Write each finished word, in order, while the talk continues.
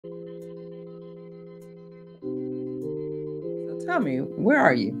Tell me, where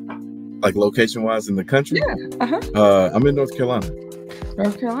are you? Like location-wise in the country? Yeah. I'm in North Carolina.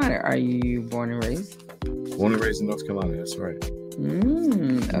 North Carolina. Are you born and raised? Born and raised in North Carolina. That's right.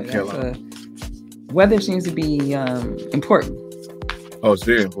 Okay. Weather seems to be important. Oh, it's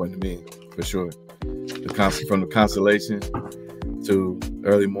very important to me, for sure. From the constellation to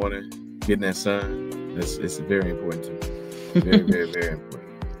early morning, getting that sun, it's very important to me. Very, very, very important.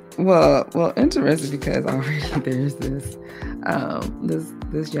 Well, interesting because already there's this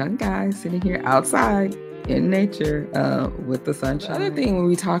young guy sitting here outside in nature with the sunshine. The other thing when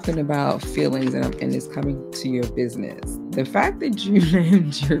we're talking about feelings and it's coming to your business, the fact that you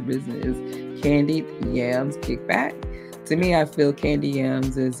named your business Candied Yams Kickback, to me, I feel candy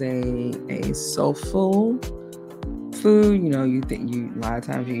yams is a soulful food. You know, a lot of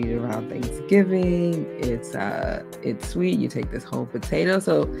times you eat it around Thanksgiving. It's sweet. You take this whole potato.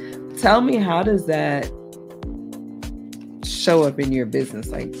 So tell me, how does that show up in your business?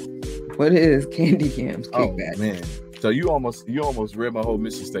 Like, what is Candy Yams Kickback? Oh man. So you almost read my whole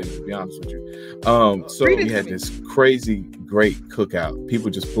mission statement, to be honest with you. So we had this crazy great cookout,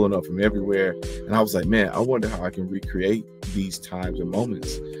 people just pulling up from everywhere. And I was like, man, I wonder how I can recreate these times and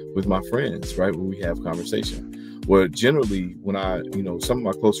moments with my friends, right? When we have conversation. Well, generally when some of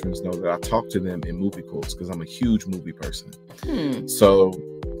my close friends know that I talk to them in movie quotes because I'm a huge movie person. So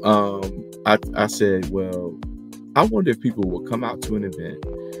I said, well, I wonder if people will come out to an event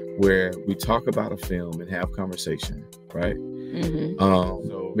where we talk about a film and have conversation, right?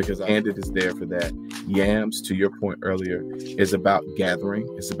 So because Candid is there for that. Yams, to your point earlier, is about gathering.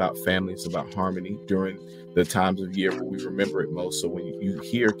 It's about family. It's about harmony during the times of year where we remember it most. So when you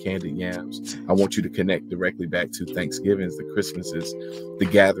hear Candied Yams, I want you to connect directly back to Thanksgivings, the Christmases, the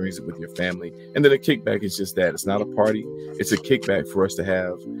gatherings with your family. And then a kickback is just that. It's not a party. It's a kickback for us to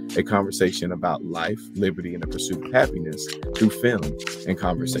have a conversation about life, liberty, and the pursuit of happiness through film and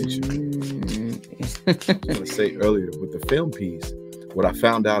conversation. I was going to say earlier with the film piece, what I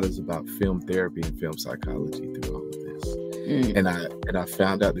found out is about film therapy and film psychology through all of this. And I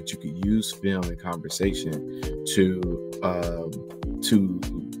found out that you could use film and conversation to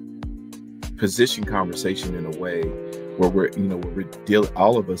position conversation in a way where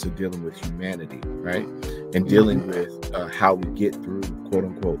all of us are dealing with humanity, right? And dealing with how we get through quote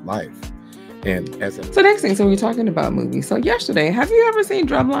unquote life. And so we're talking about movies. So yesterday, have you ever seen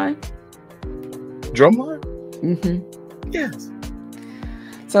Drumline? Drumline? Yes.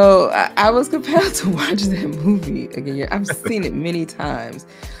 So I was compelled to watch that movie again. I've seen it many times.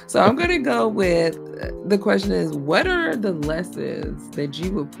 So I'm going to go with, the question is, what are the lessons that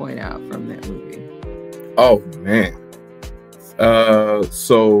you would point out from that movie? Oh, man.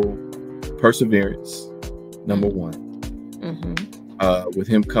 So perseverance, number one. With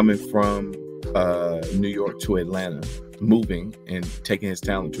him coming from New York to Atlanta, moving and taking his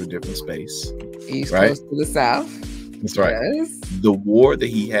talent to a different space. East Coast to the South. That's right. Yes. The war that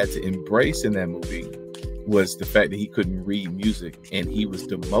he had to embrace in that movie was the fact that he couldn't read music, and he was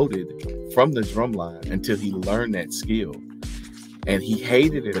demoted from the Drumline until he learned that skill. And he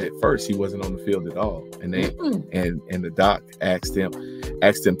hated it at first. He wasn't on the field at all. And they and the doc asked him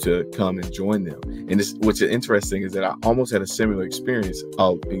to come and join them. And what's interesting is that I almost had a similar experience,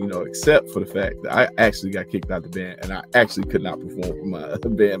 except for the fact that I actually got kicked out of the band and I actually could not perform for my other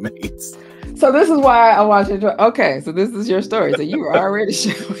bandmates. So this is why I watched it. Okay, so this is your story. So you were already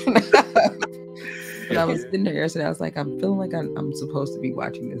showing up. And I was sitting there yesterday. I was like, I'm feeling like I'm supposed to be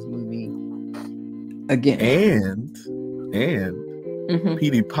watching this movie again. And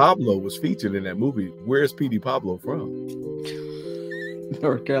P.D. Pablo was featured in that movie. Where's P.D. Pablo from?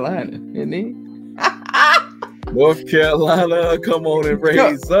 North Carolina, isn't he? North Carolina, come on and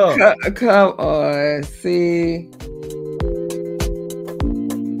raise up. Come on, see.